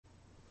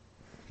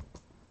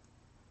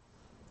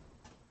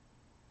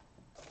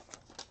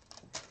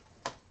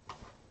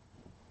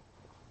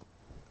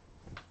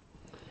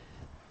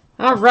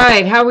All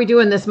right, how are we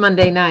doing this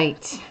Monday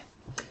night?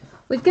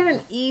 We've got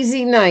an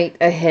easy night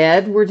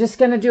ahead. We're just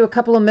going to do a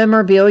couple of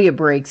memorabilia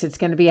breaks. It's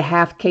going to be a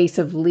half case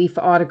of Leaf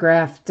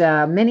autographed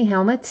mini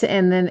helmets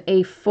and then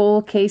a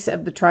full case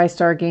of the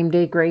TriStar Game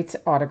Day Greats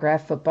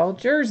autographed football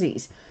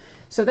jerseys.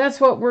 So that's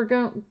what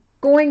we're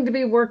going to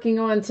be working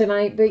on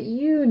tonight, but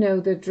you know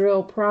the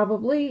drill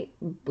probably.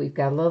 We've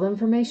got a little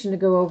information to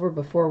go over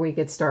before we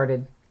get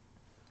started.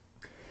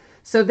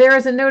 So there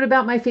is a note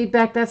about my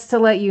feedback. That's to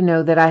let you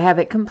know that I have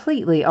it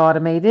completely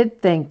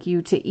automated. Thank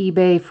you to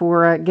eBay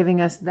for giving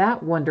us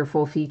that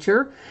wonderful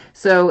feature.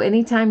 So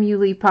anytime you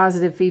leave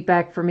positive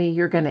feedback for me,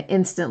 you're going to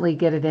instantly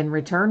get it in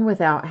return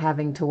without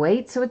having to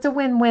wait. So it's a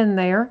win-win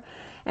there.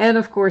 And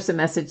of course, a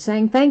message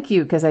saying thank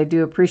you, because I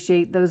do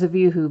appreciate those of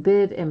you who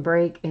bid and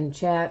break and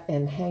chat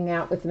and hang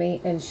out with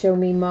me and show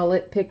me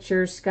mullet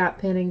pictures. Scott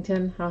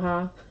Pennington,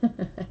 haha.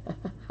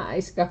 Hi,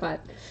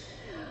 Scott.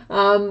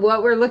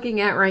 What we're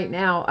looking at right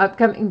now,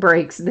 upcoming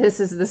breaks,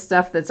 this is the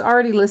stuff that's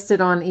already listed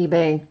on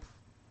eBay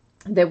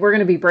that we're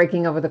going to be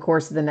breaking over the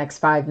course of the next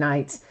 5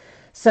 nights.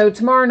 So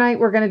tomorrow night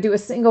we're going to do a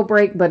single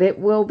break, but it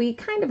will be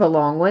kind of a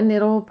long one.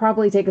 It'll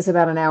probably take us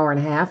about an hour and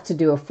a half to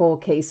do a full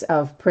case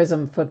of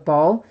Prism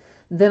football.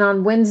 Then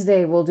on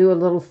Wednesday we'll do a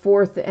little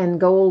 4th and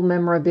goal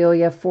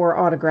memorabilia for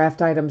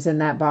autographed items in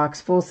that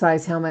box,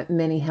 full-size helmet,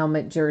 mini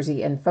helmet,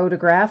 jersey, and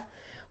photograph.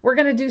 We're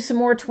going to do some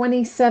more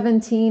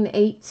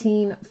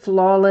 2017-18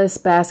 flawless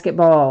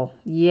basketball.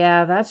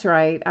 Yeah, that's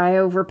right. I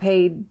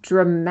overpaid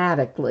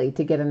dramatically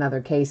to get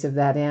another case of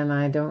that in.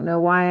 I don't know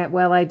why.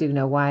 Well, I do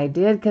know why I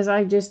did, because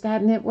I just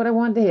hadn't hit what I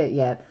wanted to hit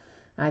yet.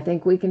 I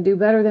think we can do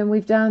better than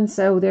we've done,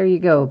 so there you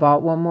go.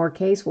 Bought one more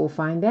case. We'll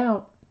find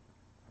out.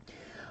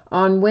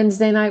 On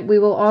Wednesday night, we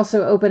will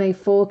also open a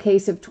full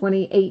case of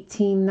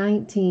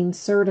 2018-19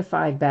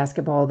 certified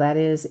basketball. That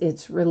is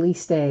its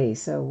release day,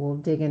 so we'll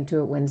dig into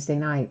it Wednesday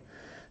night.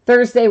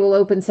 Thursday, we'll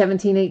open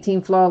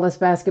 17-18 flawless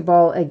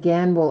basketball.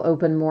 Again, we'll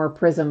open more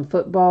Prism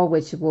football,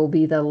 which will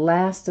be the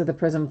last of the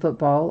Prism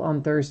football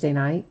on Thursday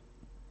night.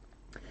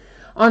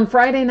 On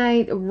Friday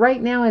night,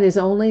 right now it is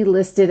only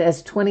listed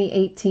as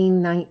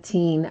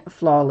 2018-19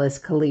 flawless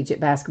collegiate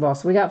basketball.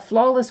 So we got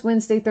flawless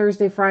Wednesday,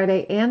 Thursday,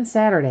 Friday, and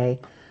Saturday.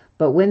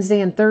 But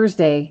Wednesday and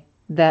Thursday,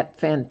 that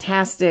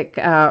fantastic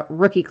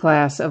rookie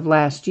class of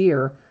last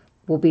year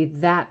will be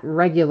that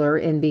regular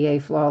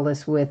NBA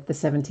flawless with the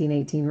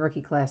 17-18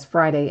 rookie class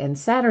Friday, and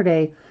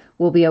Saturday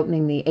we'll be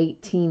opening the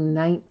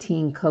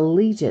 18-19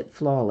 collegiate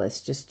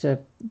flawless, just to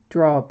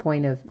draw a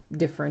point of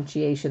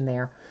differentiation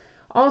there.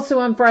 Also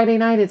on Friday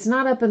night, it's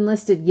not up and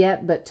listed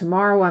yet, but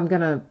tomorrow I'm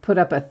going to put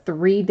up a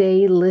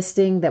 3-day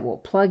listing that will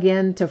plug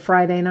in to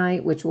Friday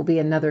night, which will be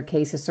another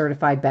case of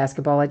certified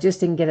basketball. I just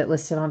didn't get it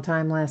listed on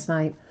time last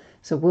night.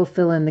 So we'll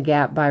fill in the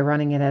gap by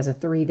running it as a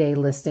 3-day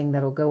listing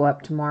that'll go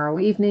up tomorrow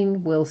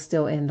evening. We'll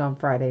still end on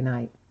Friday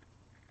night.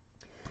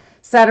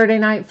 Saturday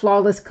night,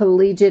 flawless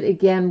collegiate.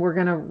 Again, we're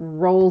going to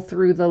roll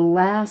through the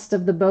last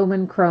of the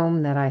Bowman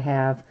Chrome that I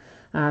have.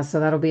 So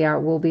that'll be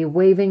we'll be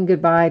waving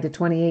goodbye to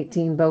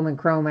 2018 Bowman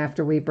Chrome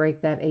after we break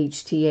that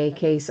HTA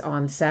case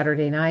on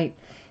Saturday night.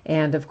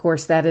 And of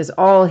course, that is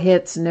all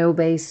hits, no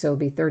base. So it'll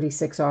be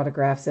 36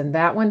 autographs in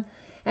that one.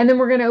 And then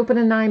we're going to open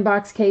a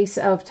 9-box case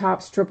of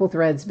Topps Triple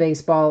Threads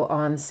baseball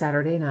on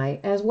Saturday night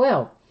as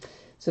well.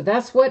 So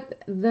that's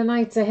what the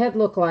nights ahead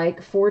look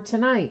like for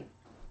tonight.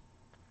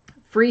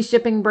 Free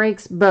shipping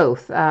breaks,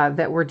 both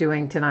that we're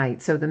doing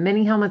tonight. So the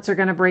mini helmets are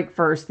going to break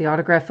first. The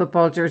autographed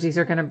football jerseys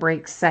are going to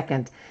break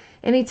second.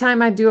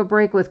 Anytime I do a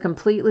break with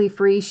completely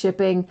free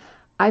shipping,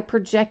 I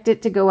project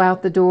it to go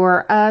out the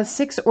door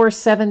 6 or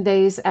 7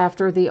 days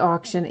after the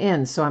auction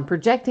ends. So I'm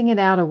projecting it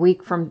out a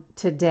week from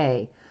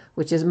today,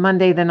 which is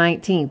Monday the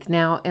 19th.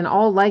 Now, in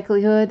all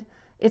likelihood,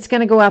 it's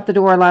going to go out the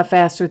door a lot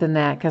faster than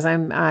that, because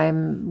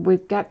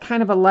we've got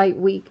kind of a light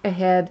week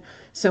ahead.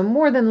 So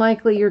more than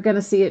likely, you're going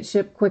to see it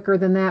ship quicker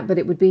than that, but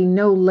it would be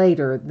no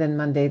later than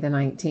Monday the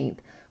 19th.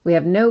 We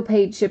have no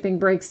paid shipping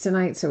breaks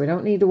tonight, so we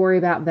don't need to worry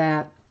about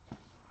that.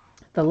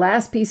 The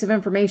last piece of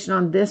information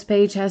on this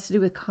page has to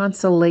do with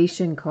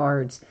consolation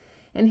cards.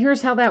 And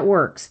here's how that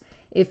works.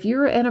 If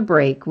you're in a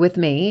break with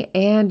me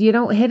and you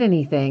don't hit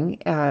anything,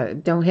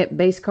 don't hit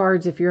base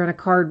cards. If you're in a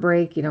card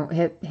break, you don't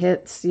hit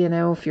hits.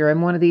 If you're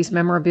in one of these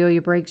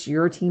memorabilia breaks,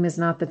 your team is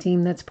not the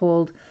team that's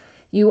pulled.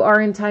 You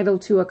are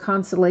entitled to a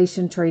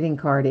consolation trading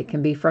card. It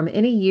can be from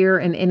any year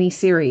and any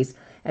series.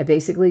 I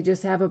basically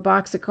just have a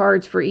box of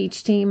cards for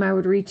each team. I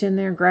would reach in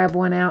there, grab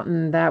one out,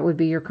 and that would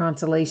be your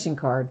consolation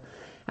card.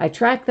 I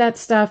track that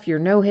stuff, your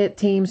no-hit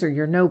teams, or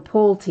your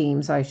no-pull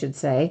teams, I should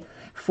say,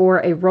 for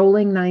a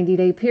rolling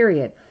 90-day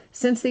period.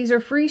 Since these are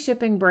free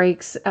shipping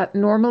breaks,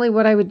 normally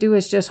what I would do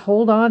is just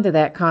hold on to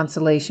that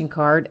consolation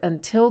card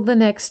until the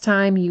next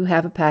time you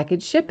have a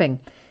package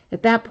shipping.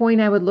 At that point,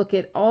 I would look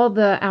at all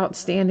the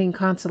outstanding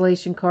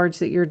consolation cards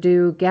that you're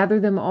due, gather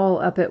them all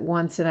up at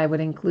once, and I would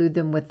include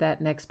them with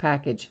that next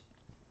package.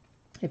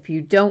 If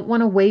you don't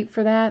want to wait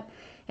for that,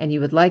 and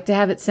you would like to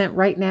have it sent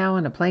right now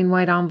in a plain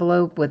white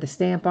envelope with a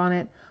stamp on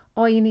it,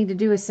 all you need to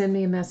do is send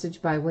me a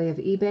message by way of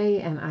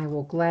eBay, and I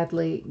will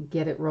gladly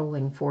get it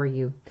rolling for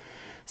you.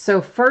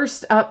 So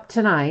first up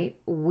tonight,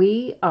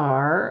 we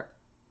are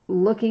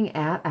looking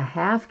at a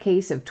half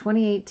case of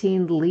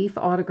 2018 Leaf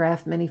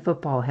autographed mini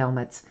football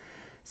helmets.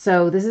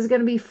 So this is going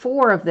to be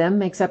 4 of them,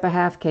 makes up a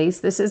half case.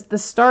 This is the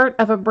start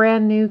of a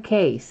brand new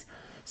case.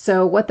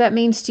 So what that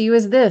means to you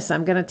is this.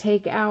 I'm going to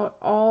take out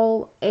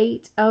all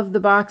 8 of the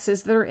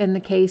boxes that are in the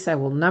case. I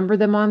will number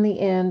them on the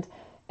end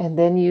and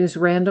then use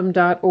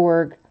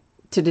random.org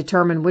to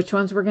determine which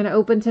ones we're going to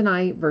open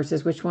tonight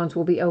versus which ones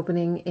we'll be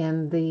opening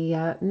in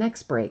the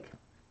next break.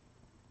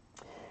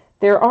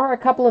 There are a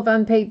couple of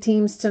unpaid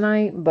teams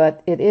tonight,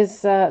 but it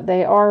is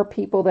they are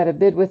people that have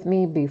bid with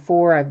me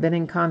before. I've been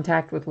in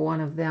contact with one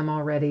of them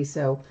already,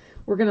 so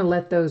we're going to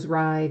let those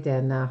ride,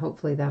 and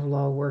hopefully that'll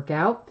all work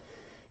out.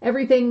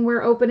 Everything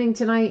we're opening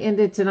tonight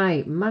ended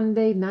tonight,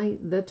 Monday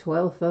night, the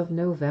 12th of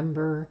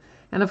November.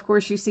 And of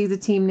course, you see the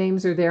team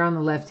names are there on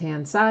the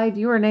left-hand side.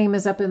 Your name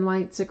is up in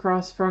lights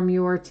across from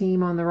your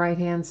team on the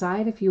right-hand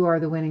side if you are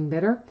the winning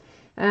bidder.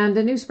 And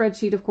a new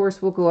spreadsheet, of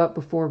course, will go up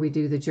before we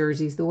do the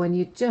jerseys, the one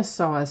you just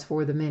saw us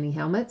for the mini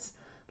helmets.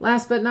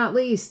 Last but not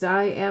least,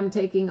 I am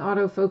taking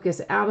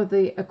autofocus out of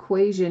the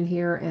equation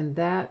here, and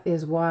that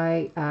is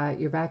why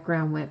your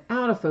background went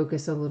out of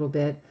focus a little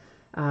bit,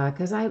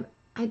 because I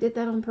did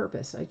that on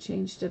purpose. I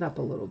changed it up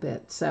a little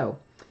bit. So,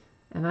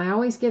 and I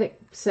always get it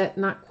set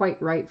not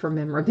quite right for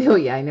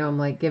memorabilia. I know I'm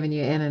like giving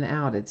you in and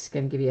out. It's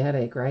going to give you a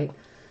headache, right?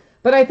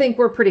 But I think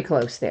we're pretty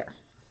close there.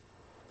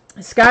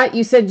 Scott,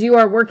 you said you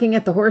are working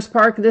at the horse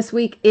park this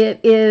week.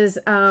 It is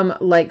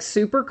like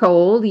super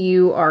cold.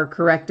 You are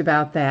correct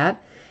about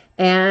that.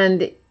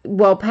 And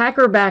well,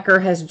 Packer Backer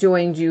has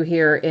joined you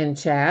here in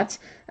chat.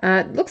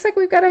 Looks like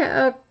we've got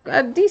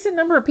a decent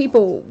number of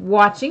people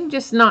watching,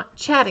 just not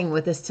chatting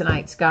with us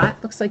tonight, Scott.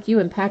 Looks like you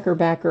and Packer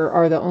Backer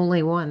are the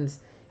only ones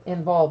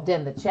involved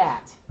in the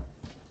chat.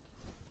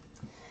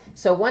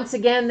 So once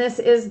again, this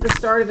is the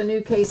start of a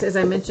new case, as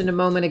I mentioned a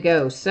moment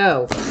ago.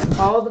 So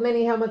all the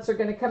mini helmets are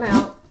going to come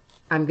out.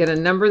 I'm going to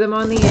number them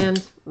on the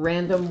end.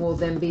 Random will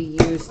then be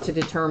used to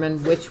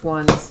determine which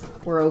ones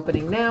we're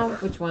opening now,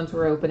 which ones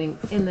we're opening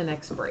in the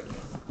next break.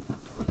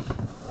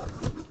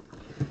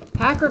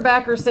 Packer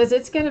Backer says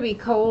it's going to be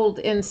cold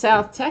in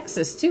South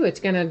Texas, too.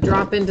 It's going to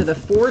drop into the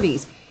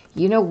 40s.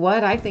 You know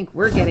what? I think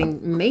we're getting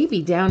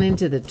maybe down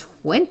into the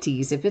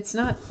 20s. If it's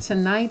not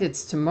tonight,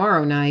 it's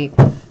tomorrow night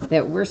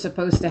that we're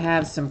supposed to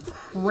have some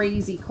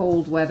crazy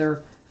cold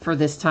weather for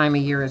this time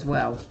of year as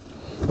well.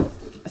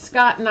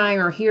 Scott and I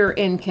are here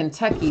in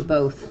Kentucky,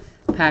 both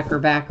Packer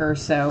Backer,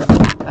 so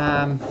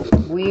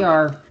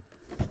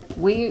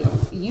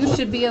you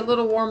should be a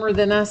little warmer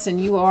than us,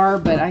 and you are,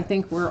 but I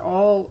think we're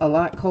all a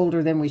lot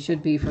colder than we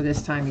should be for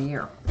this time of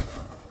year.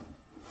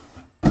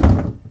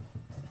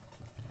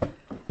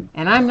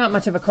 And I'm not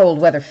much of a cold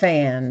weather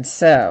fan,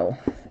 so,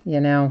 you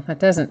know, that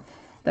doesn't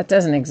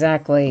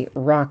exactly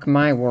rock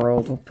my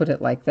world, we'll put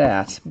it like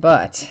that,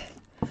 but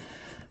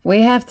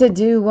we have to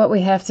do what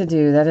we have to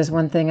do. That is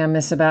one thing I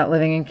miss about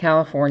living in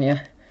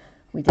California.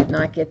 We did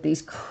not get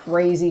these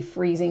crazy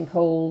freezing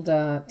cold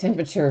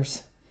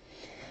temperatures.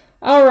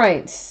 All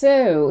right,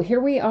 so here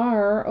we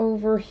are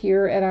over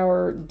here at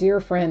our dear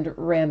friend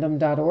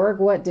random.org.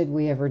 What did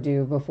we ever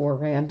do before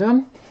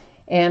random?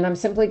 And I'm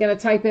simply going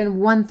to type in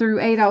 1 through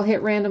 8. I'll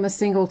hit random a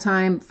single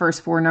time.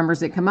 First 4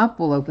 numbers that come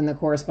up, we'll open the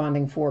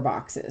corresponding 4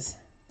 boxes.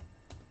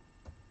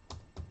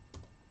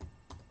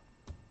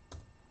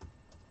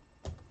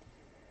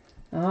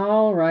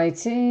 All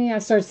righty. I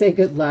started to say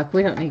good luck.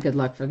 We don't need good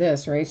luck for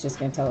this, right? It's just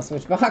going to tell us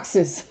which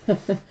boxes.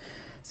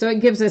 So it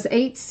gives us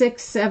 8,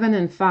 6, 7,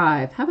 and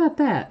 5. How about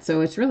that?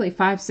 So it's really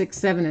 5, 6,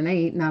 7, and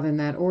 8, not in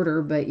that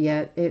order, but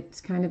yet it's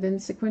kind of in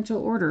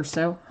sequential order.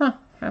 So, how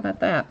about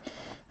that?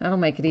 That'll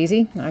make it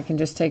easy. I can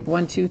just take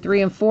 1, 2,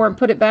 3, and 4 and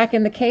put it back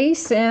in the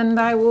case, and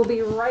I will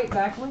be right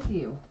back with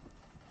you.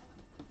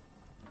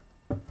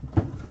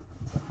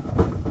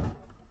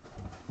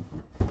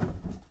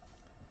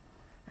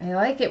 I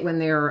like it when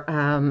they're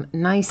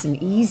nice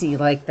and easy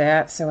like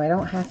that, so I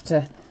don't have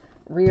to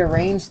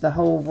rearrange the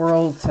whole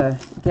world to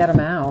get them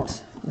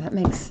out. That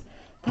makes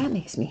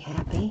me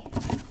happy.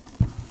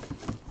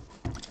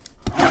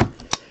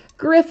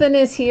 Griffin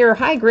is here.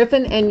 Hi,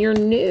 Griffin, and you're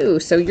new,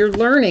 so you're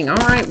learning. All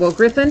right, well,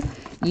 Griffin,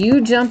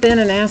 you jump in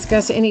and ask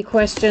us any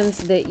questions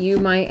that you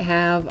might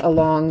have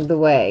along the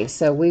way.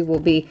 So we will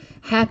be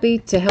happy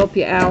to help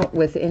you out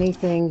with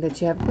anything that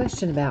you have a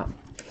question about.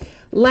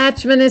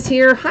 Latchman is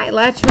here. Hi,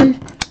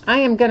 Latchman. I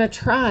am going to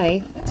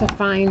try to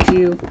find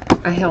you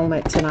a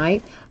helmet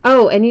tonight.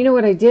 Oh, and you know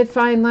what I did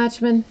find,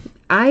 Latchman?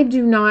 I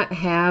do not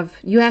have,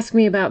 you asked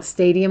me about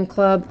Stadium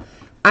Club.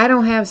 I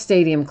don't have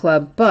Stadium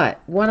Club, but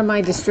one of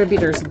my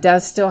distributors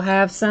does still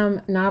have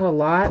some, not a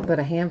lot, but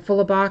a handful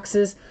of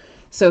boxes.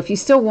 So if you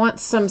still want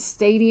some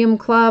Stadium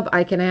Club,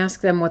 I can ask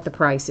them what the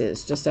price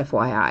is, just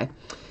FYI.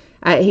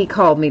 He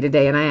called me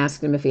today, and I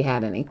asked him if he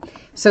had any.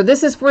 So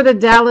this is for the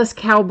Dallas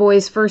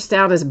Cowboys. First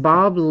out is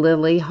Bob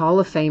Lilly, Hall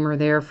of Famer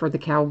there for the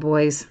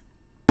Cowboys.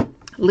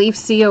 Leaf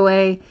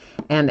COA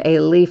and a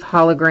Leaf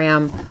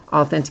hologram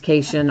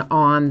authentication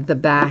on the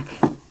back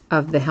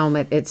of the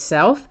helmet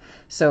itself.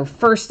 So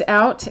first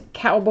out,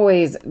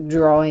 Cowboys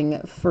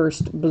drawing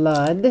first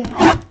blood.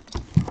 I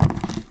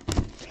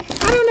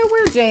don't know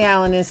where Jay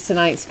Allen is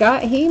tonight,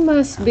 Scott. He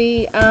must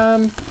be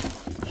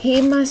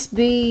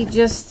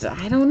just,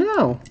 I don't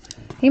know.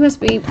 He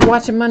must be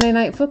watching Monday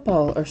Night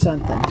Football or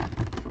something.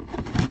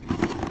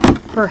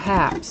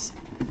 Perhaps.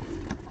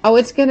 Oh,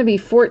 it's going to be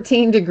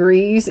 14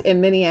 degrees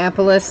in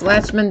Minneapolis.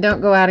 Latchman, don't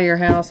go out of your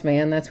house,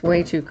 man. That's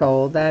way too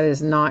cold. That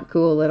is not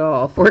cool at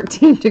all.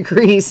 14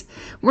 degrees.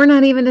 We're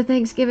not even to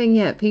Thanksgiving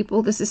yet,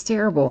 people. This is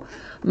terrible.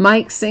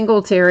 Mike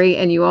Singletary,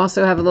 and you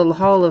also have a little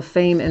Hall of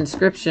Fame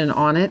inscription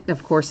on it.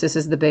 Of course, this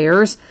is the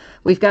Bears.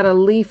 We've got a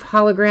Leaf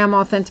hologram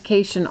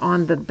authentication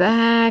on the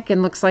back,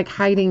 and looks like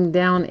hiding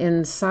down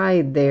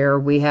inside there,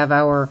 we have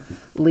our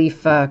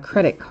Leaf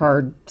credit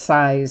card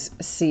size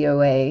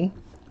COA.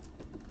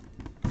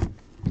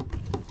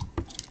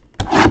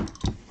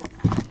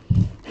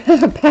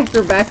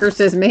 Packer Backer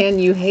says, man,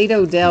 you hate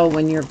Odell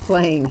when you're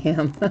playing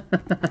him.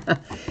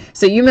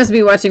 So you must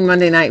be watching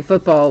Monday Night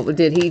Football.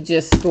 Did he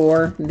just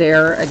score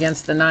there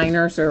against the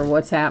Niners, or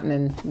what's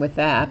happening with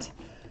that?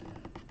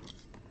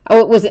 Oh,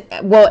 it was,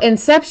 well,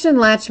 Inception,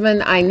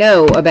 Latchman, I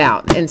know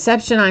about.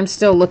 Inception, I'm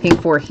still looking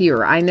for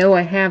here. I know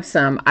I have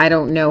some. I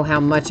don't know how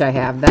much I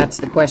have. That's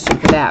the question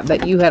for that.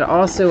 But you had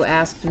also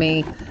asked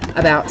me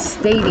about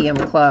Stadium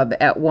Club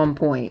at one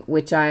point,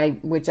 which I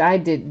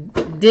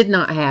did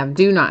not have,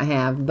 do not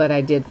have, but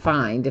I did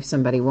find if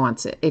somebody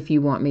wants it, if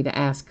you want me to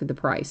ask the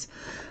price.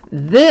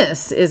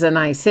 This is a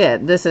nice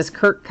hit. This is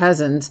Kirk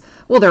Cousins.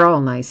 Well, they're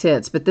all nice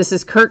hits, but this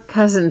is Kirk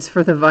Cousins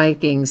for the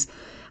Vikings.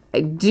 I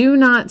do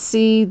not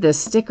see the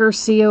sticker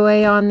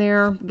COA on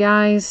there,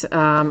 guys.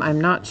 I'm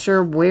not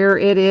sure where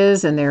it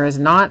is, and there is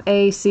not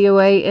a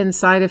COA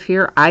inside of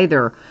here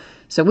either.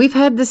 So we've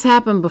had this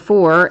happen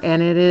before,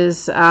 and it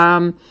is,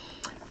 from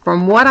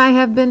what I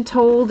have been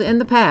told in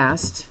the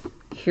past,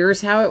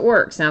 here's how it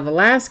works. Now, the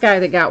last guy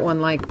that got one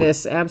like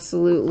this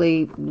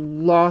absolutely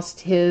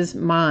lost his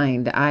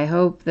mind. I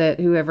hope that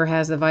whoever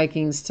has the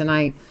Vikings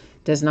tonight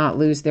does not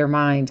lose their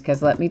mind,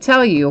 because let me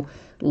tell you,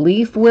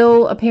 Leaf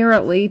will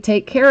apparently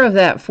take care of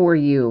that for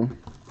you.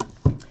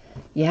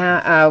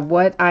 Yeah,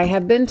 what I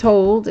have been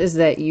told is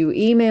that you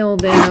email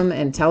them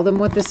and tell them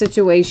what the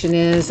situation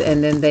is,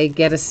 and then they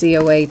get a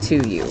COA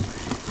to you.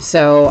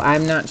 So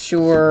I'm not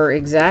sure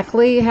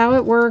exactly how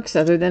it works,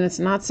 other than it's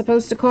not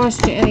supposed to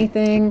cost you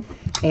anything,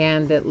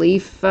 and that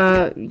Leaf,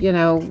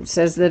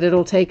 says that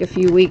it'll take a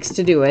few weeks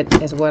to do it,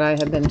 is what I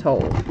have been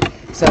told.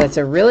 So it's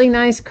a really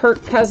nice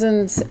Kirk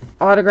Cousins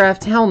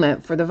autographed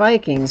helmet for the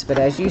Vikings, but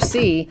as you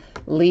see,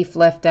 Leaf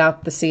left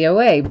out the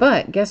COA.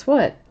 But guess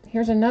what?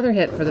 Here's another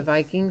hit for the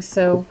Vikings,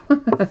 so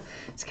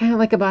it's kind of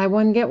like a buy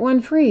one, get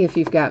one free if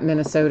you've got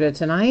Minnesota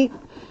tonight.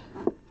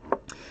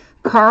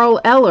 Carl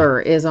Eller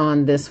is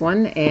on this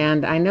one,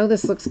 and I know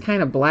this looks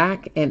kind of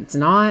black, and it's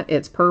not.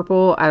 It's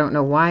purple. I don't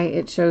know why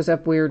it shows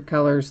up weird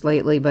colors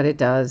lately, but it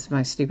does,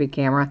 my stupid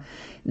camera.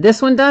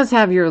 This one does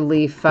have your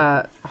Leaf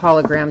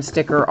hologram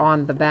sticker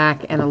on the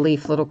back and a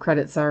Leaf little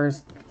credit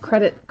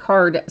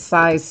card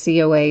size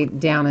COA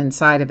down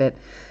inside of it.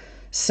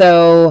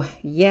 So,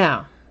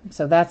 yeah.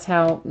 So that's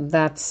how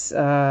that's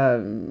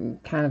kind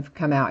of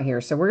come out here.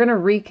 So we're going to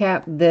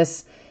recap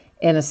this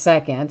in a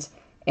second.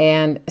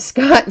 And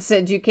Scott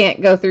said you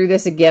can't go through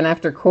this again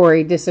after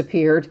Corey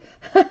disappeared.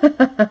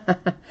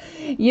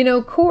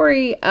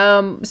 Corey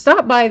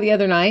stopped by the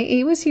other night.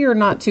 He was here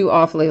not too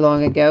awfully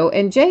long ago.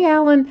 And Jay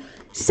Allen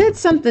said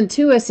something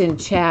to us in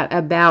chat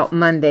about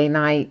Monday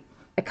night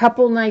a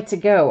couple nights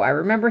ago. I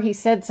remember he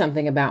said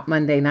something about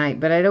Monday night,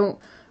 but I don't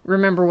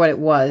remember what it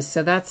was.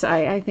 So that's,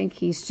 I think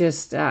he's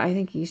just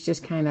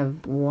kind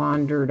of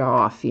wandered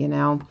off,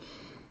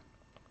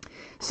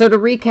 So to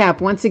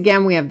recap, once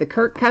again, we have the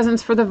Kirk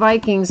Cousins for the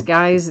Vikings,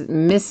 guys,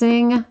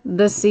 missing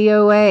the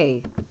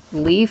COA.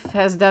 Leaf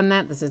has done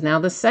that. This is now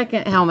the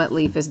second helmet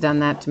Leaf has done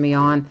that to me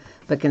on.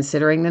 But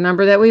considering the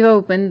number that we've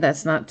opened,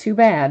 that's not too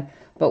bad.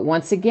 But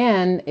once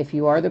again, if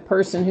you are the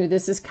person who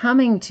this is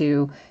coming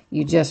to,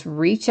 you just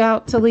reach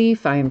out to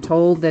Leaf. I am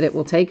told that it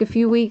will take a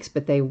few weeks,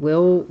 but they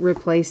will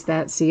replace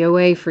that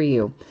COA for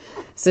you.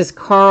 This is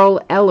Carl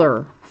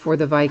Eller for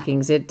the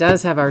Vikings. It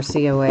does have our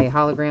COA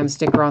hologram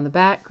sticker on the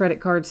back, credit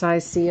card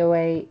size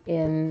COA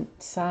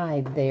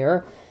inside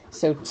there.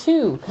 So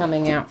 2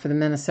 coming out for the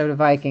Minnesota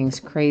Vikings,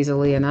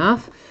 crazily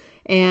enough.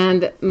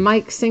 And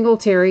Mike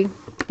Singletary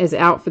is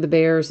out for the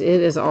Bears.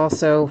 It is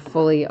also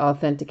fully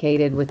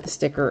authenticated with the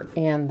sticker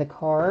and the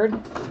card.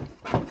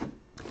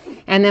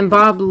 And then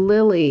Bob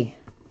Lilly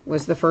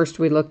was the first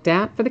we looked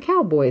at for the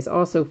Cowboys.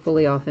 Also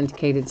fully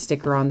authenticated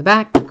sticker on the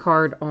back, the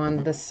card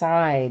on the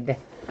side.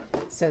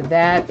 So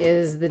that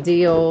is the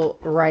deal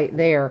right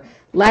there.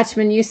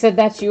 Latchman, you said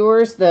that's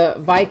yours. The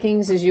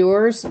Vikings is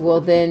yours.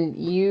 Well, then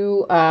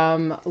you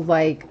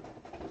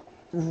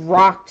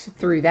rocked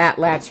through that,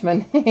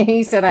 Latchman.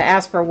 He said I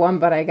asked for 1,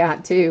 but I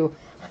got 2.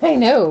 I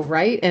know,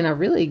 right? And a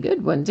really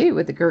good one too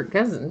with the Kirk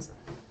Cousins.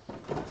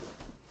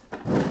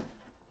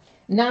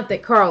 Not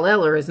that Carl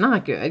Eller is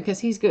not good, because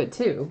he's good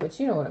too, but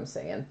you know what I'm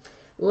saying.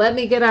 Let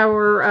me get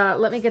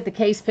the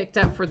case picked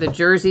up for the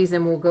jerseys,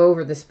 and we'll go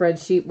over the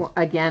spreadsheet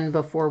again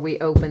before we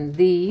open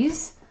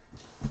these.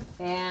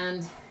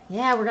 And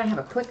yeah, we're gonna have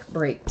a quick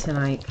break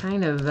tonight,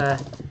 kind of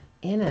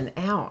in and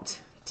out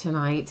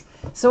tonight,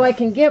 so I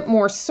can get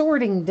more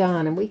sorting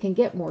done and we can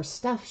get more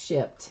stuff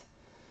shipped.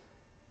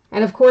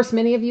 And of course,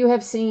 many of you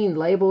have seen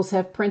labels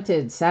have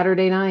printed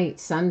Saturday night,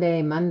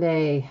 Sunday,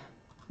 Monday.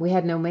 We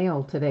had no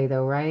mail today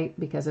though, right?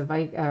 Because of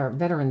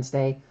Veterans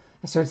Day.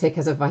 I started to say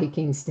because of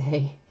Vikings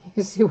Day.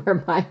 You see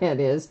where my head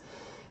is.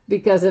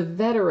 Because of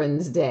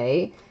Veterans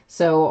Day.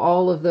 So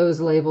all of those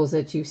labels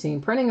that you've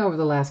seen printing over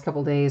the last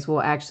couple days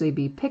will actually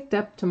be picked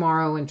up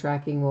tomorrow, and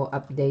tracking will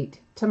update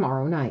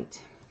tomorrow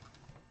night.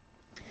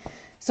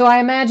 So I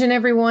imagine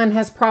everyone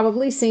has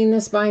probably seen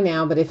this by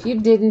now, but if you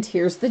didn't,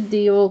 here's the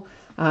deal.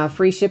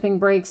 Free shipping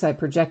breaks I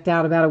project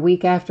out about a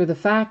week after the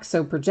fact,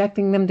 so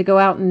projecting them to go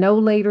out no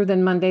later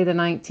than Monday the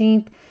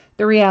 19th.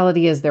 The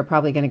reality is they're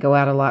probably going to go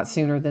out a lot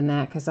sooner than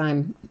that because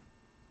I'm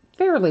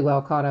fairly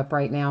well caught up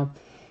right now.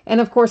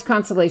 And of course,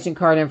 consolation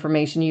card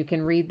information you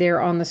can read there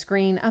on the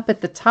screen up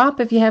at the top.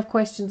 If you have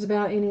questions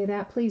about any of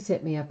that, please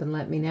hit me up and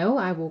let me know.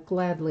 I will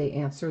gladly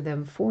answer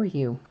them for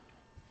you.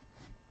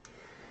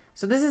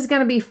 So this is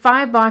going to be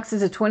 5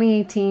 boxes of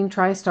 2018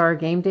 TriStar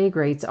Game Day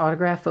Greats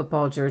autographed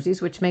football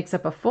jerseys, which makes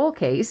up a full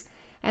case.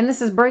 And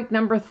this is break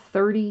number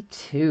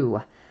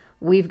 32.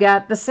 We've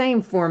got the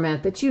same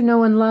format that you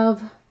know and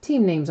love.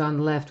 Team names on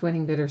the left,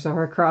 winning bidders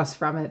are across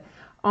from it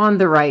on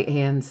the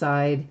right-hand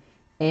side.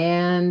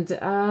 And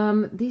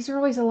these are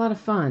always a lot of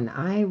fun.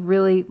 I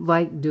really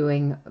like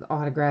doing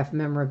autograph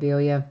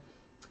memorabilia.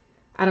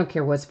 I don't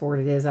care what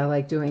sport it is. I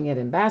like doing it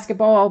in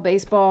basketball,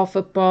 baseball,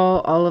 football,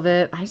 all of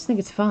it. I just think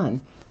it's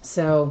fun.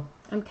 So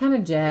I'm kind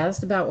of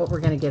jazzed about what we're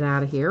going to get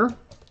out of here.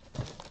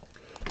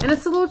 And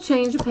it's a little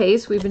change of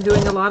pace. We've been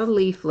doing a lot of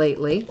Leaf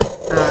lately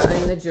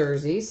in the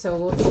jerseys. So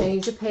we'll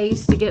change the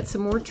pace to get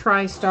some more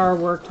TriStar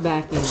worked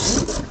back in.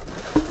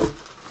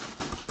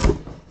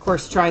 Of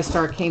course,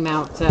 TriStar came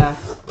out a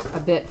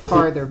bit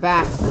farther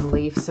back than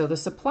Leaf. So the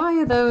supply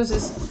of those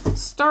is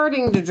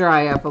starting to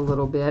dry up a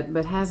little bit,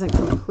 but hasn't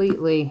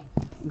completely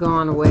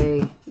gone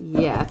away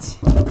yet.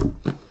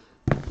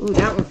 Ooh,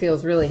 that one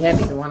feels really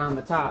heavy, the one on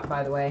the top,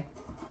 by the way.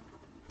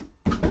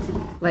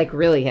 Like,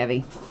 really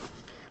heavy.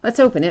 Let's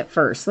open it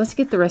first. Let's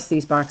get the rest of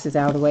these boxes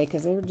out of the way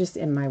because they were just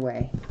in my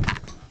way.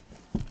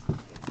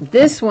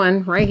 This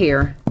one right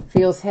here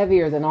feels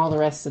heavier than all the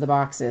rest of the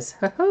boxes.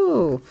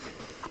 Ho-ho!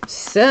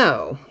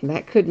 So,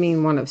 that could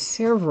mean one of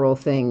several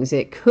things.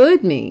 It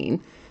could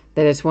mean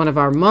that it's one of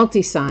our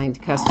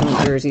multi-signed custom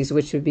jerseys,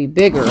 which would be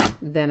bigger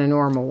than a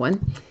normal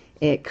one.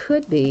 It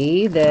could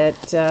be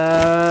that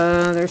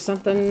there's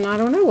something, I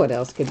don't know what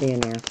else could be in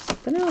there.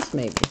 Something else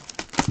maybe.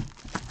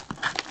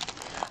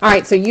 All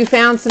right, so you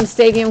found some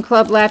Stadium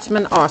Club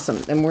Latchman.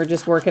 Awesome. And we're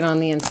just working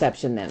on the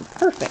inception then.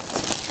 Perfect.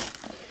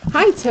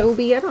 Hi,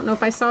 Toby. I don't know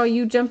if I saw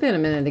you jump in a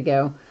minute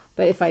ago,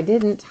 but if I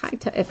didn't,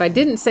 if I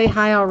didn't say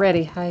hi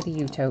already, hi to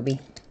you, Toby.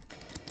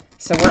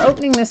 So we're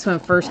opening this one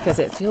first because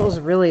it feels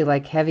really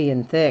like heavy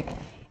and thick,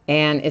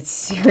 and it's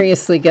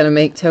seriously going to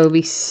make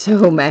Toby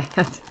so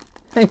mad.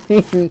 I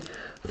mean,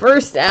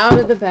 first out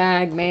of the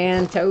bag,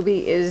 man,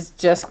 Toby is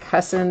just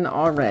cussing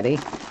already.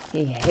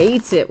 He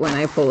hates it when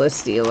I pull a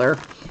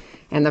Steeler.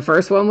 And the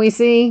first one we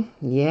see,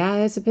 yeah,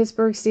 it's a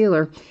Pittsburgh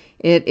Steeler.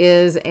 It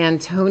is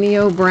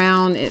Antonio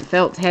Brown. It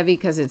felt heavy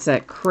because it's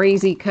that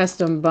crazy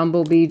custom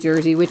Bumblebee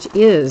jersey, which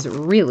is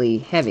really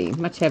heavy,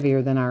 much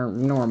heavier than our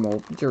normal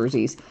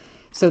jerseys.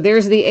 So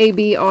there's the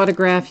AB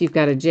autograph. You've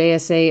got a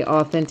JSA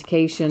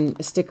authentication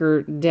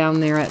sticker down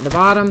there at the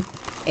bottom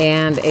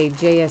and a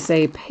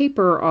JSA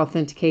paper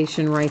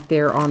authentication right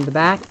there on the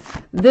back.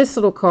 This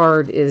little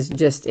card is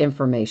just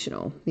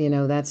informational. You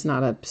know, that's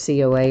not a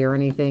COA or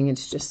anything.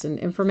 It's just an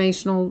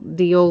informational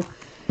deal.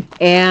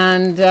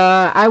 And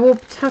I will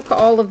tuck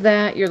all of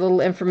that, your little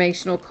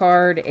informational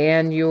card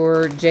and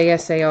your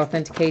JSA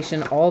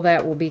authentication, all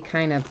that will be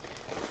kind of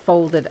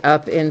folded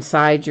up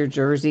inside your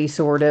jersey,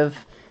 sort of.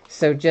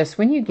 So just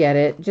when you get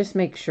it, just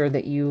make sure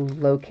that you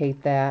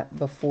locate that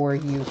before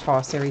you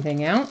toss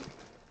everything out.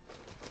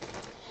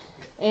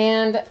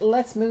 And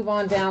let's move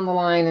on down the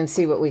line and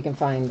see what we can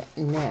find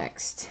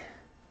next.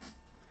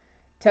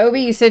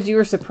 Toby, you said you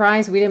were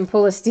surprised we didn't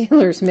pull a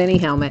Steelers mini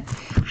helmet.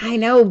 I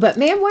know, but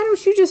man, why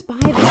don't you just buy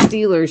the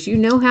Steelers? You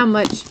know how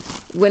much,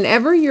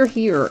 whenever you're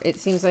here, it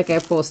seems like I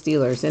pull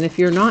Steelers. And if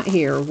you're not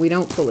here, we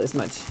don't pull as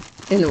much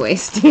in the way of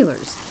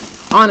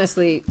Steelers.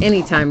 Honestly,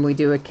 anytime we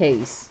do a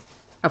case,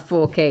 a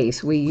full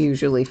case, we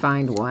usually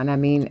find one. I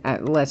mean,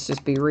 let's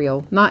just be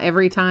real. Not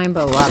every time,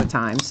 but a lot of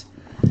times.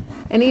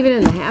 And even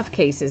in the half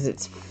cases,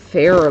 it's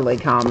fairly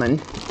common.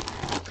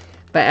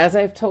 But as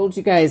I've told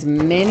you guys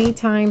many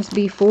times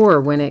before,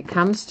 when it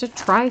comes to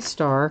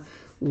TriStar,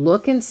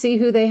 look and see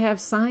who they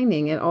have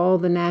signing at all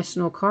the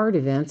national card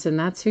events, and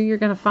that's who you're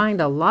going to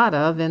find a lot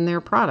of in their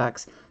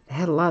products. They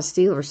had a lot of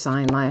Steelers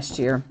signed last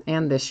year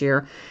and this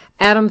year.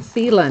 Adam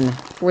Thielen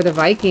for the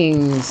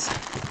Vikings.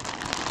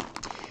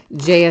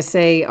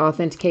 JSA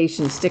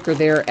authentication sticker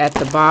there at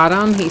the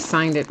bottom. He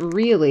signed it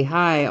really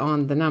high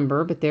on the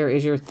number, but there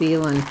is your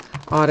Thielen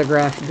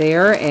autograph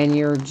there and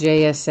your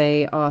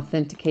JSA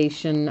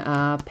authentication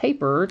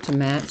paper to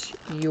match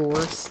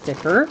your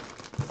sticker.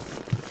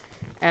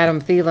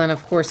 Adam Thielen,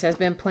 of course, has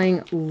been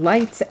playing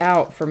lights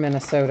out for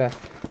Minnesota.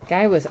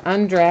 Guy was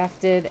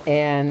undrafted,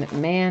 and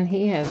man,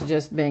 he has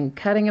just been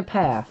cutting a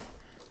path,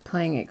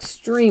 playing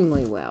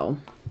extremely well.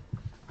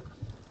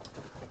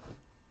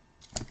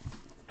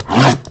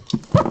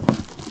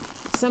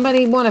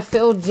 Somebody want to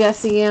fill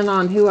Jesse in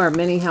on who our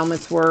mini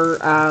helmets were?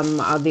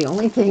 The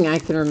only thing I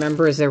can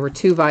remember is there were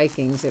two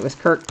Vikings. It was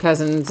Kirk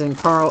Cousins and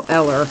Carl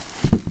Eller.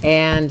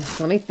 And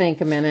let me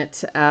think a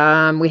minute.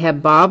 We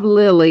have Bob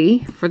Lilly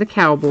for the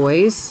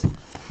Cowboys.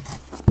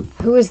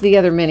 Who is the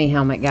other mini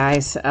helmet,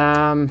 guys?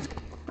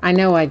 I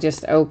know I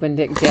just opened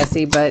it,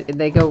 Jesse, but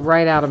they go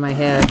right out of my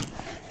head,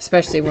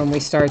 especially when we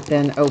start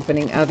then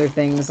opening other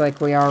things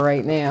like we are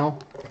right now.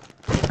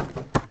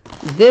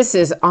 This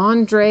is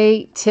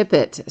Andre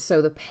Tippett.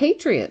 So the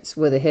Patriots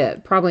with a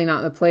hit. Probably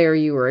not the player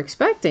you were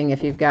expecting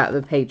if you've got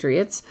the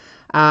Patriots.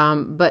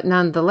 But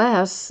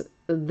nonetheless,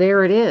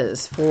 there it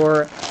is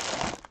for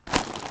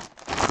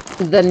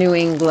the New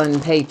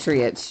England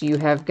Patriots. You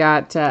have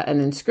got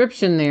an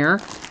inscription there,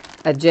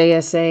 a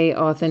JSA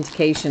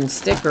authentication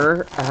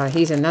sticker.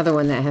 He's another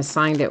one that has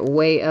signed it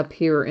way up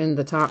here in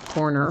the top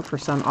corner for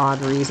some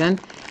odd reason.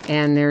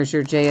 And there's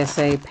your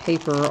JSA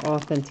paper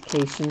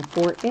authentication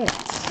for it.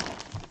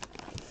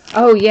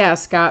 Oh, yeah,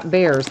 Scott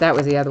Bears. That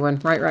was the other one.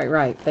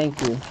 Right.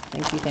 Thank you.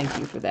 Thank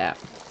you for that.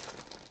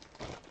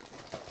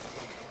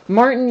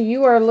 Martin,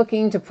 you are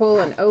looking to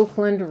pull an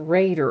Oakland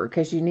Raider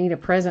because you need a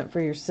present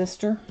for your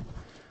sister.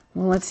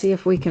 Well, let's see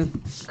if we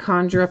can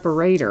conjure up a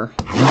Raider.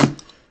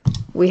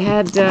 We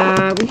had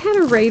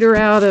a Raider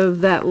out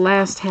of that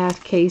last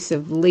half case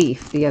of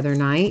Leaf the other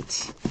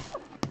night.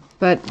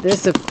 But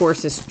this, of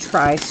course, is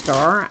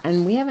TriStar.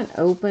 And we haven't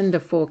opened a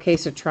full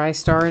case of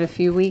TriStar in a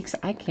few weeks.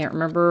 I can't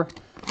remember.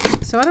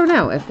 So I don't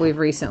know if we've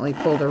recently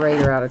pulled a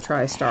Raider out of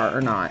TriStar or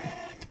not.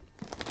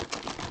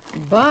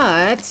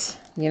 But,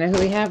 you know who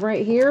we have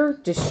right here?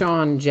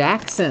 Deshaun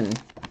Jackson.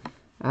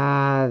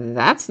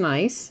 That's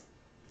nice.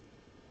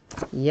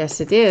 Yes,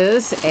 it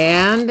is.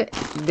 And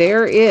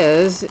there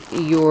is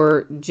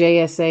your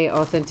JSA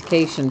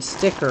authentication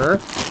sticker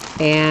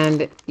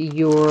and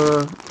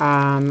your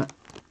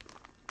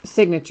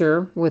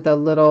signature with a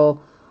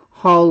little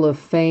Hall of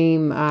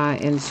Fame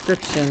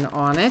inscription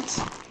on it.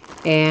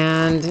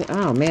 And,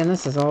 oh man,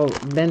 this is all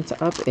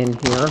bent up in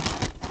here.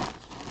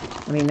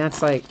 I mean,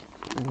 that's like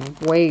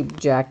way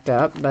jacked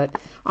up. But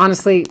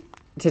honestly,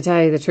 to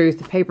tell you the truth,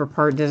 the paper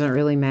part doesn't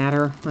really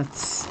matter.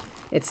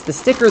 It's the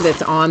sticker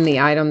that's on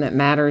the item that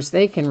matters.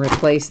 They can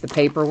replace the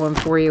paper one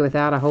for you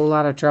without a whole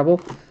lot of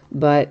trouble.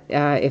 But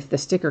if the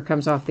sticker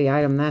comes off the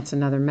item, that's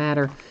another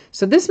matter.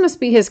 So this must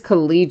be his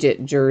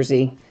collegiate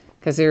jersey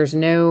because there's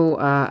no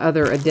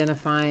other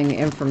identifying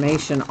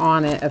information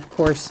on it. Of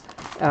course,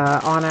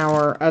 on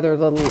our other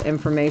little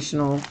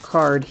informational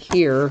card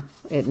here,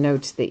 it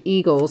notes the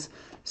Eagles.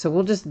 So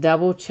we'll just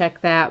double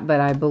check that, but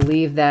I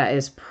believe that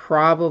is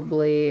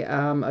probably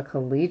a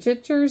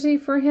collegiate jersey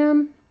for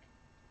him.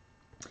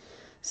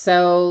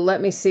 So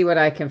let me see what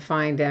I can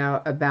find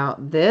out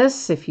about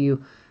this. If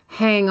you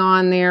hang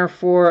on there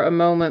for a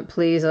moment,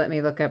 please let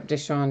me look up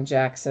Deshaun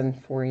Jackson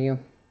for you.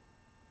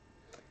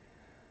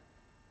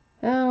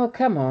 Oh,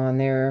 come on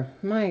there.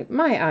 My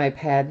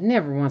iPad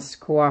never wants to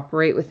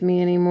cooperate with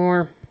me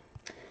anymore.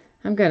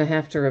 I'm going to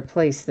have to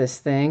replace this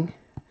thing.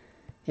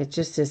 It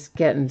just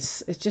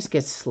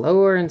gets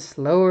slower and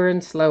slower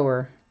and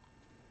slower.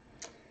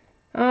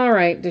 All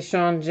right,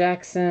 Deshaun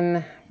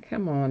Jackson,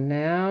 come on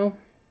now.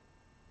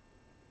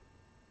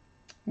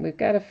 We've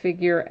got to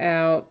figure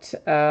out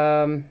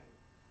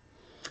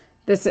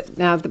this.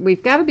 Now,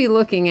 we've got to be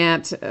looking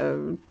at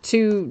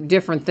two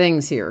different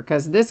things here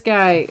because this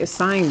guy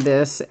signed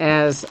this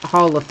as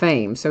Hall of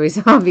Fame. So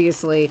he's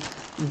obviously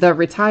the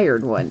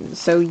retired one.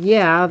 So,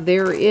 yeah,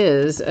 there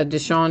is a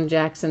Deshaun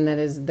Jackson that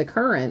is the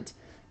current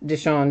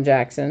Deshaun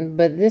Jackson,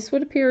 but this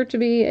would appear to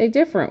be a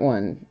different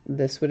one.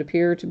 This would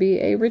appear to be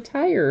a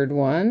retired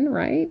one,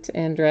 right?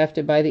 And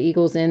drafted by the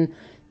Eagles in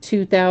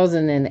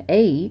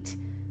 2008.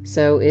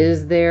 So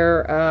is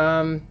there,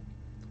 I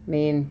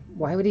mean,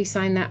 why would he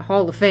sign that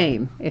Hall of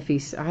Fame if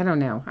he's, I don't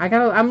know.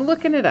 I'm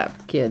looking it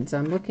up, kids.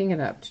 I'm looking it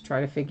up to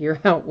try to figure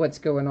out what's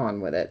going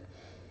on with it.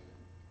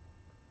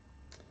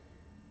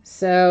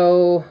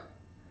 So,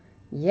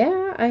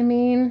 yeah, I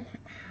mean,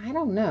 I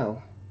don't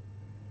know.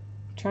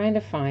 Trying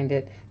to find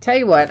it. Tell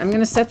you what, I'm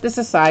going to set this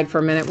aside for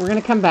a minute. We're going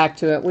to come back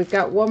to it. We've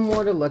got one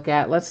more to look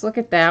at. Let's look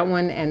at that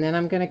one, and then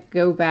I'm going to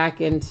go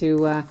back into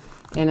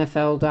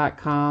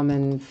NFL.com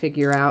and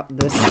figure out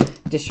this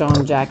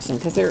Deshaun Jackson,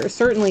 because there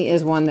certainly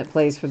is one that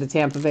plays for the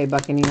Tampa Bay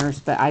Buccaneers,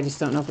 but I just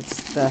don't know if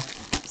it's the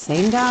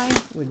same guy.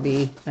 It would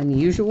be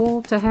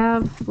unusual to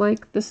have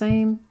like the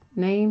same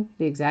name,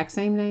 the exact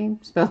same name,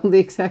 spelled the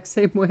exact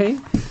same way,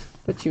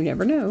 but you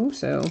never know,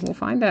 so we'll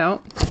find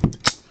out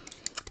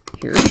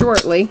here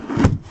shortly.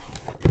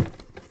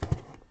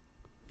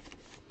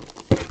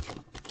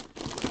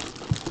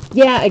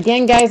 Yeah,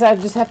 again, guys, I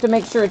just have to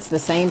make sure it's the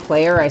same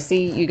player. I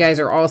see you guys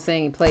are all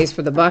saying he plays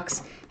for the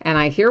Bucks, and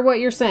I hear what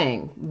you're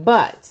saying,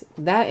 but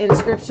that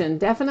inscription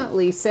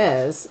definitely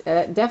says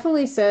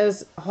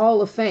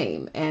Hall of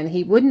Fame, and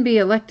he wouldn't be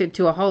elected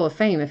to a Hall of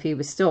Fame if he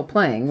was still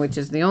playing, which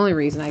is the only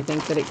reason I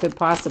think that it could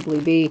possibly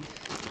be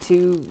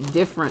two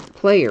different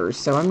players.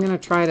 So I'm going to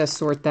try to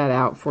sort that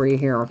out for you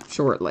here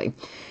shortly.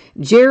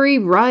 Jerry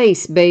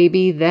Rice,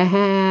 baby,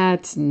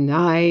 that's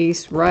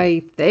nice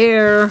right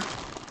there.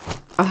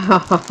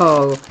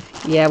 Oh,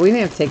 yeah, we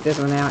may have to take this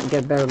one out and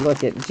get a better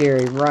look at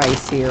Jerry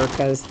Rice here,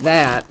 because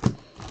that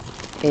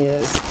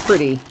is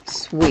pretty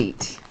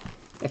sweet,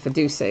 if I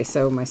do say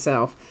so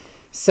myself.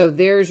 So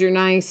there's your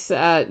nice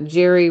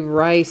Jerry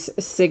Rice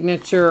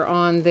signature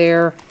on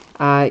there.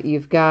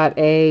 You've got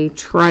a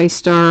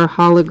TriStar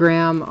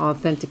hologram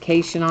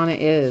authentication on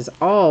it. It is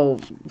all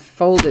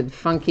folded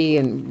funky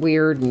and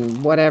weird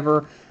and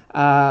whatever,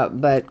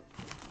 but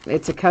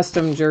it's a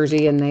custom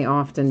jersey, and they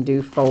often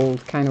do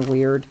fold kind of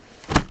weird.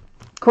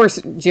 Of course,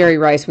 Jerry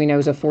Rice, we know,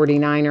 is a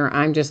 49er.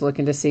 I'm just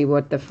looking to see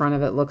what the front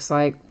of it looks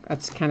like.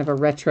 That's kind of a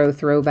retro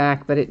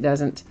throwback, but it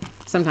doesn't.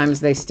 Sometimes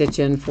they stitch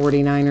in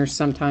 49ers,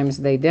 sometimes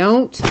they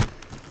don't.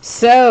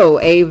 So,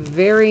 a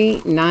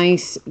very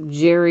nice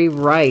Jerry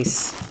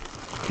Rice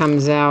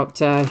comes out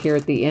here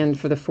at the end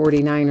for the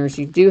 49ers.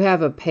 You do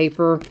have a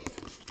paper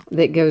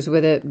that goes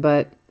with it,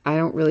 but I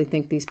don't really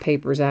think these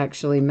papers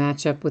actually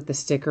match up with the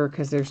sticker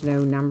because there's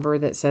no number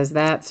that says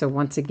that. So,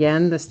 once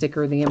again, the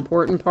sticker, the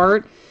important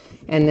part.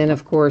 And then,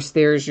 of course,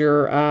 there's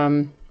your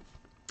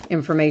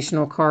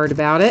informational card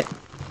about it.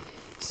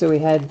 So we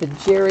had the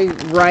Jerry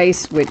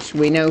Rice, which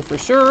we know for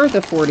sure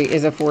the 40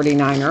 is a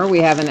 49er. We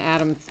have an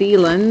Adam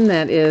Thielen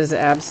that is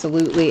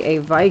absolutely a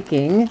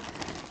Viking.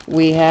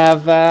 We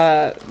have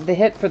the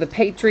hit for the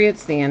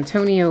Patriots, the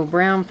Antonio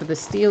Brown for the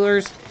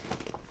Steelers.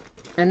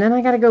 And then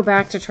I got to go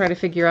back to try to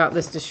figure out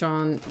this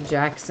Deshaun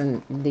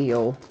Jackson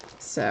deal.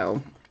 So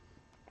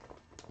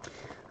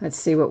let's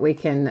see what we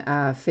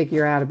can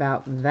figure out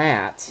about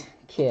that,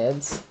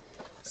 kids.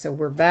 So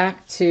we're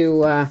back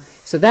to,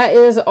 so that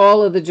is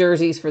all of the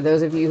jerseys for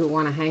those of you who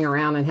want to hang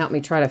around and help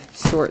me try to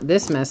sort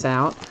this mess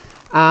out.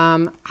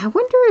 I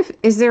wonder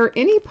is there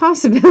any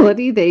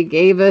possibility they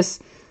gave us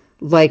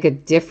like a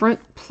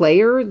different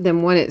player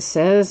than what it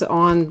says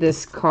on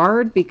this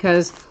card?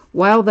 Because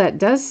while that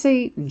does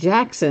say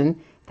Jackson,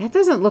 that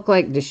doesn't look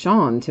like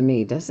Deshaun to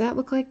me. Does that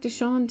look like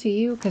Deshaun to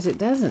you? Because it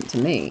doesn't to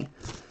me.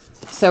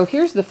 So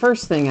here's the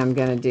first thing I'm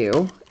going to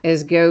do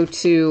is go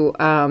to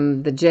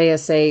the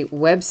JSA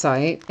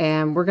website,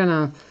 and we're going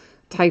to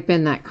type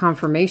in that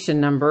confirmation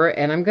number,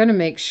 and I'm going to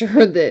make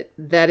sure that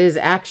that is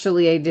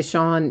actually a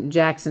Deshaun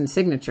Jackson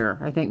signature.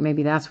 I think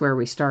maybe that's where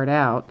we start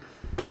out.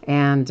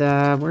 And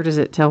where does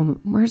it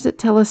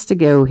tell us to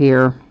go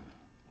here?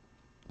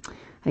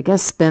 I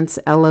guess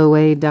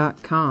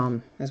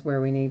SpenceLOA.com is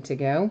where we need to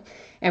go.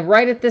 And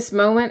right at this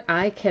moment,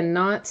 I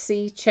cannot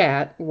see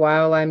chat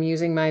while I'm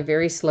using my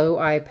very slow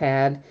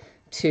iPad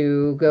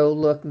to go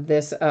look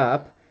this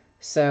up.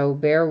 So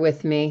bear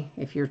with me.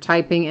 If you're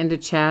typing into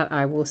chat,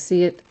 I will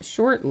see it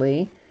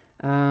shortly,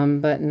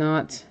 but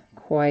not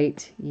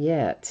quite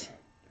yet.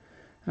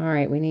 All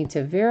right, we need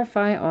to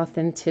verify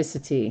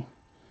authenticity.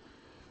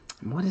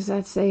 What does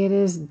that say it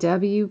is?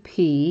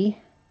 WP.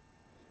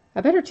 I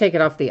better take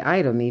it off the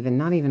item even,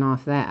 not even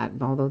off that,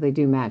 although they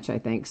do match, I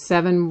think.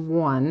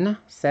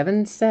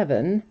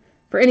 7177.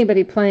 For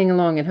anybody playing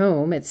along at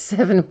home, it's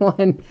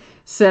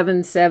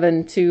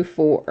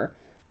 717724.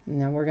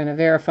 Now we're going to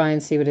verify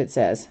and see what it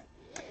says.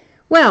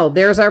 Well,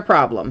 there's our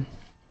problem.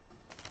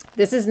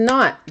 This is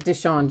not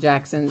Deshaun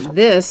Jackson.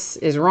 This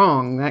is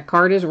wrong. That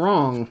card is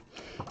wrong.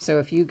 So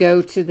if you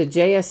go to the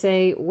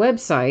JSA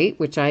website,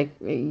 which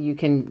you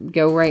can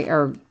go right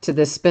or to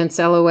the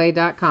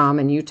SpenceLOA.com,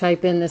 and you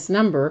type in this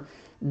number,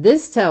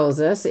 this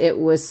tells us it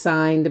was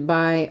signed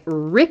by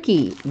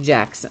Ricky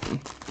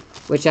Jackson,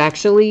 which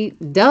actually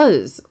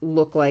does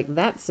look like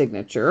that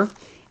signature.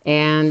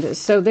 And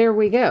so there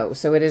we go.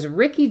 So it is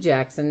Ricky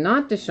Jackson,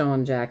 not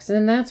Deshaun Jackson,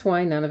 and that's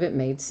why none of it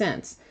made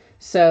sense.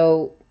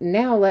 So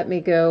now let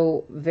me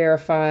go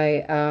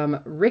verify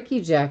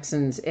Ricky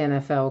Jackson's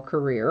NFL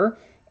career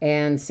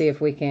and see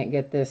if we can't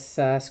get this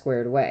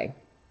squared away.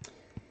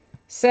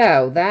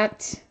 So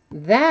that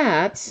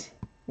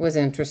was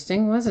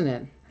interesting, wasn't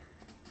it?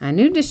 I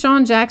knew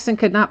Deshaun Jackson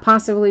could not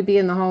possibly be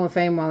in the Hall of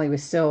Fame while he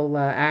was still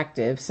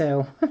active,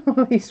 so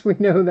at least we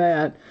know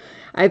that.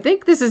 I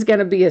think this is going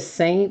to be a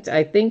Saint.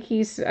 I think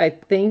he's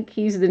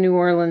the New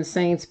Orleans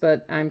Saints,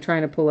 but I'm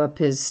trying to pull up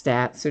his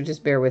stats, so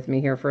just bear with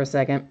me here for a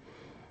second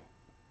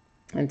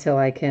until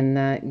I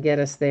can get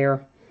us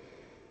there.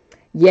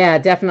 Yeah,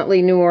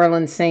 definitely New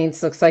Orleans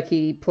Saints. Looks like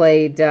he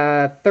played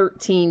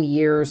 13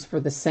 years for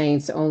the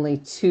Saints, only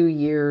 2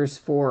 years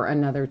for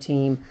another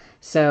team.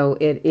 So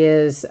it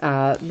is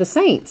the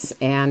Saints,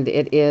 and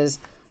it is,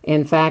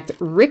 in fact,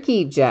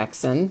 Ricky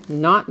Jackson,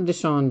 not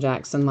Deshaun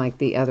Jackson like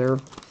the other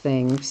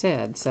thing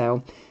said.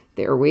 So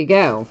there we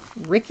go.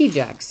 Ricky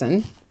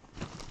Jackson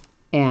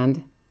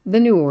and the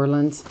New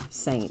Orleans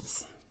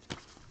Saints.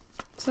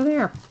 So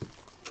there.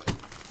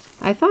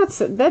 I thought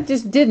that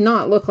just did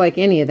not look like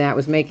any of that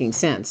was making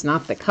sense.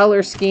 Not the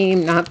color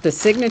scheme, not the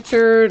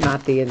signature,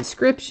 not the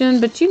inscription.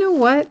 But you know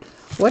what?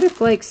 What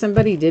if, like,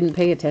 somebody didn't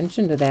pay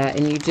attention to that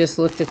and you just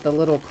looked at the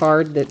little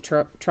card that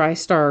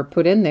TriStar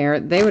put in there?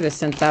 They would have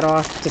sent that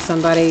off to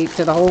somebody,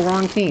 to the whole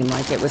wrong team,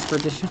 like it was for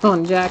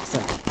Deshaun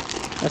Jackson.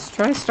 Because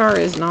TriStar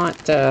is not,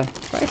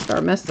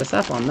 TriStar messed us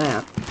up on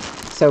that.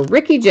 So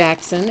Ricky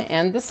Jackson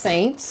and the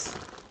Saints,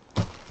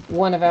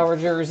 one of our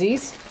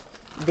jerseys.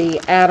 The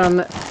Adam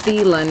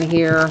Thielen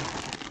here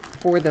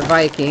for the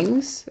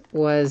Vikings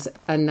was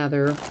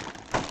another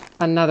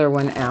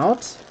one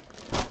out.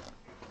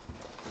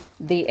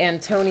 The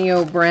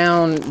Antonio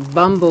Brown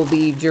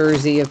Bumblebee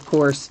jersey, of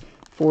course,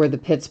 for the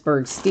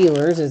Pittsburgh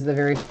Steelers is the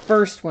very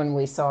first one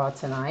we saw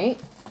tonight.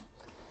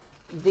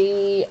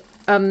 The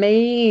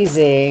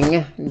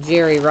amazing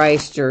Jerry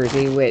Rice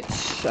jersey,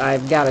 which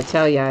I've got to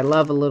tell you I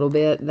love a little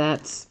bit.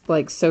 That's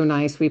like so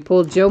nice. We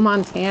pulled Joe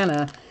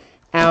Montana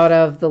out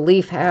of the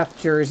Leaf half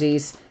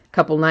jerseys a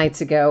couple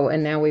nights ago,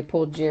 and now we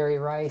pulled Jerry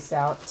Rice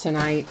out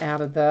tonight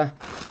out of the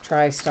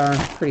TriStar.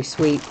 Pretty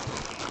sweet.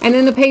 And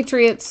then the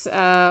Patriots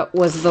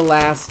was the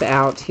last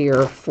out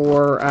here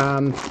for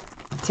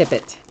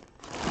Tippett.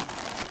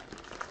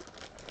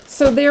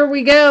 So there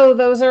we go.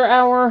 Those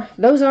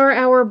are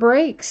our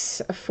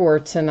breaks for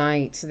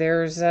tonight.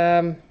 There is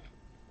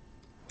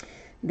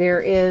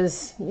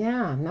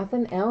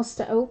nothing else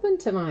to open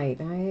tonight.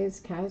 I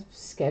kind of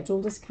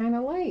scheduled us kind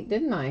of late,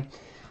 didn't I?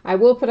 I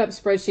will put up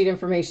spreadsheet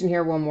information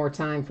here one more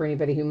time for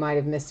anybody who might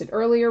have missed it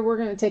earlier. We're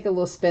going to take a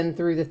little spin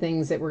through the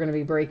things that we're going to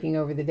be breaking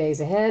over the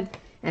days ahead,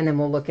 and then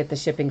we'll look at the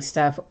shipping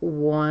stuff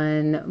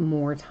one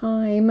more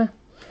time.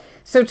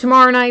 So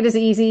tomorrow night is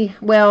easy.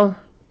 Well,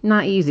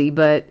 not easy,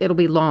 but it'll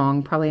be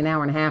long, probably an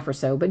hour and a half or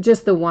so, but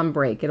just the one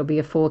break. It'll be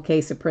a full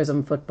case of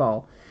Prism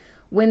football.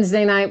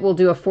 Wednesday night, we'll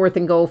do a 4th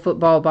and goal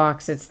football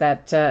box. It's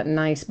that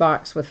nice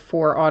box with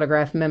 4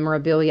 autographed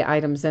memorabilia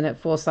items in it,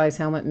 full-size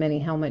helmet, mini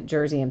helmet,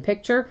 jersey, and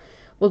picture.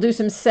 We'll do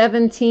some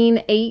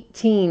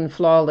 17-18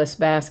 flawless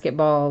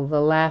basketball, the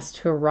last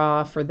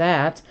hurrah for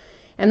that.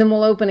 And then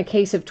we'll open a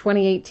case of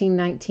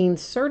 2018-19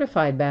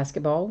 certified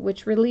basketball,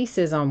 which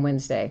releases on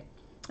Wednesday.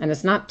 And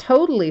it's not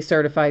totally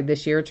certified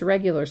this year. It's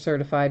regular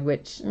certified,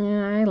 which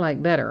I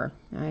like better.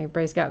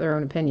 Everybody's got their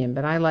own opinion,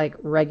 but I like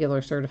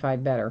regular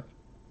certified better.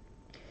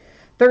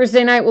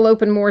 Thursday night, we'll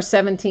open more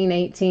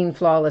 17-18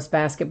 flawless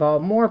basketball,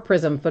 more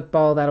Prism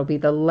football. That'll be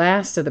the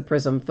last of the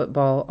Prism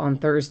football on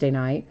Thursday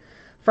night.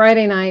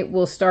 Friday night,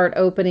 we'll start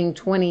opening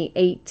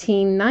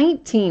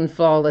 2018-19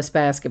 flawless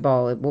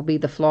basketball. It will be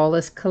the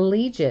flawless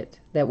collegiate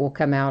that will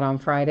come out on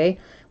Friday.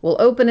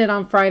 We'll open it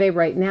on Friday.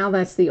 Right now,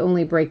 that's the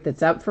only break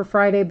that's up for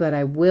Friday, but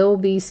I will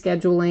be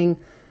scheduling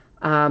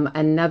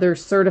another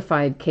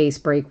certified case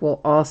break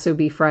will also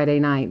be Friday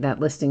night.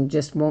 That listing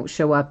just won't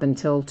show up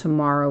until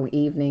tomorrow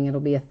evening. It'll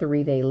be a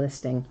 3-day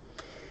listing.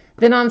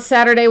 Then on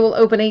Saturday, we'll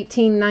open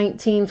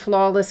 18-19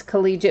 flawless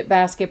collegiate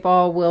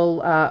basketball.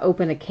 We'll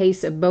open a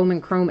case of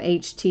Bowman Chrome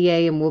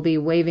HTA, and we'll be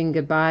waving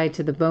goodbye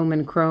to the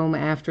Bowman Chrome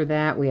after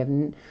that.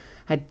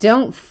 I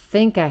don't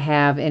think I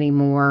have any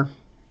more.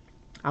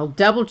 I'll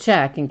double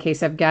check in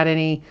case I've got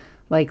any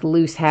like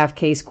loose half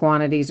case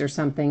quantities or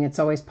something. It's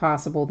always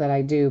possible that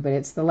I do, but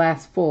it's the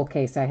last full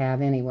case I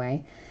have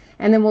anyway.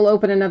 And then we'll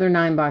open another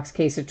 9-box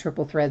case of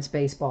Triple Threads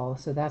baseball.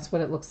 So that's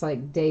what it looks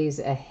like days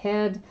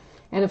ahead.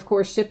 And of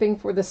course, shipping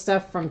for the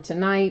stuff from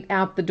tonight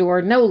out the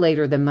door no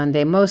later than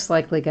Monday. Most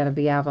likely going to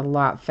be out a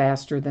lot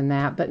faster than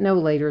that, but no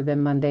later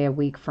than Monday, a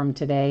week from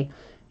today.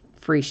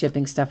 Free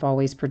shipping stuff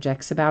always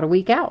projects about a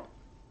week out.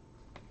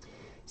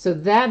 So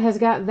that has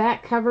got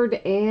that covered.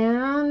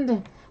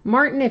 And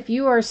Martin, if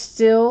you are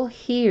still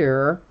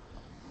here,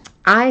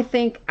 I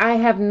think I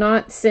have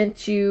not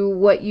sent you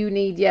what you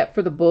need yet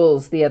for the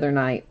Bulls the other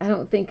night. I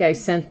don't think I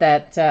sent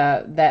that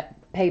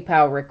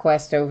PayPal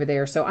request over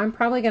there. So I'm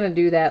probably going to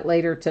do that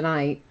later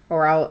tonight,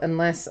 or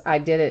unless I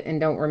did it and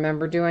don't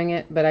remember doing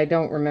it, but I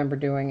don't remember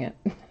doing it.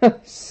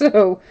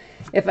 So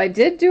if I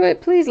did do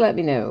it, please let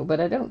me know, but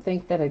I don't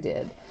think that I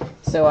did.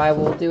 So I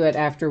will do it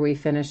after we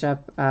finish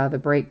up the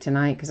break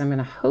tonight, because I'm going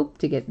to hope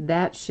to get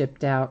that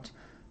shipped out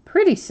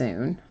pretty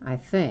soon, I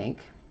think.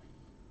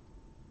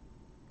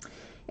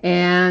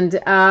 And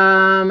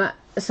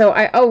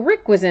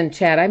Rick was in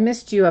chat. I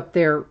missed you up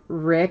there,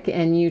 Rick,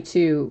 and you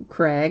too,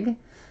 Craig.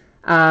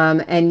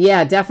 And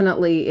yeah,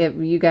 definitely, if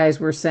you guys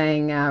were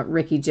saying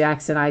Ricky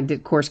Jackson, I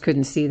of course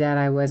couldn't see that.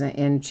 I wasn't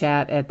in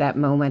chat at that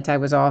moment. I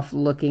was off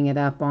looking it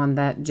up on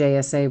that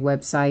JSA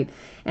website.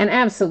 And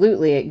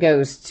absolutely, it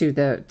goes to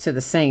the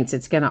Saints.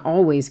 It's going to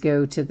always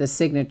go to the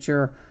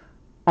signature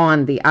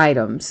on the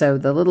item. So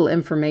the little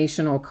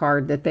informational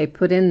card that they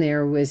put in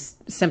there was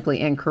simply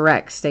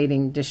incorrect,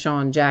 stating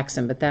Deshaun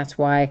Jackson. But that's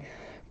why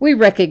we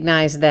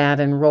recognized that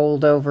and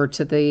rolled over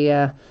to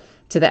the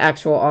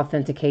actual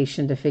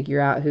authentication to figure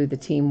out who the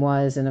team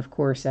was. And of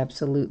course,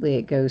 absolutely,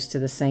 it goes to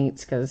the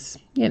Saints because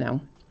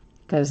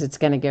it's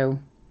going to go,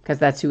 because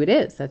that's who it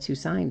is. That's who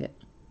signed it.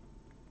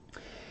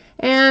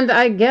 And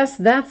I guess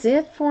that's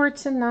it for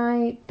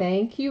tonight.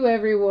 Thank you,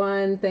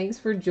 everyone. Thanks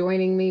for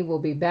joining me. We'll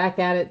be back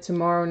at it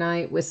tomorrow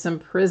night with some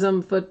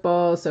Prism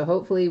football. So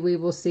hopefully we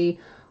will see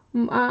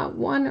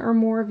one or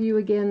more of you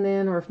again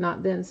then, or if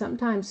not then,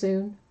 sometime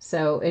soon.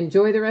 So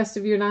enjoy the rest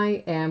of your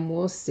night, and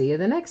we'll see you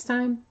the next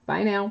time.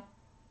 Bye now.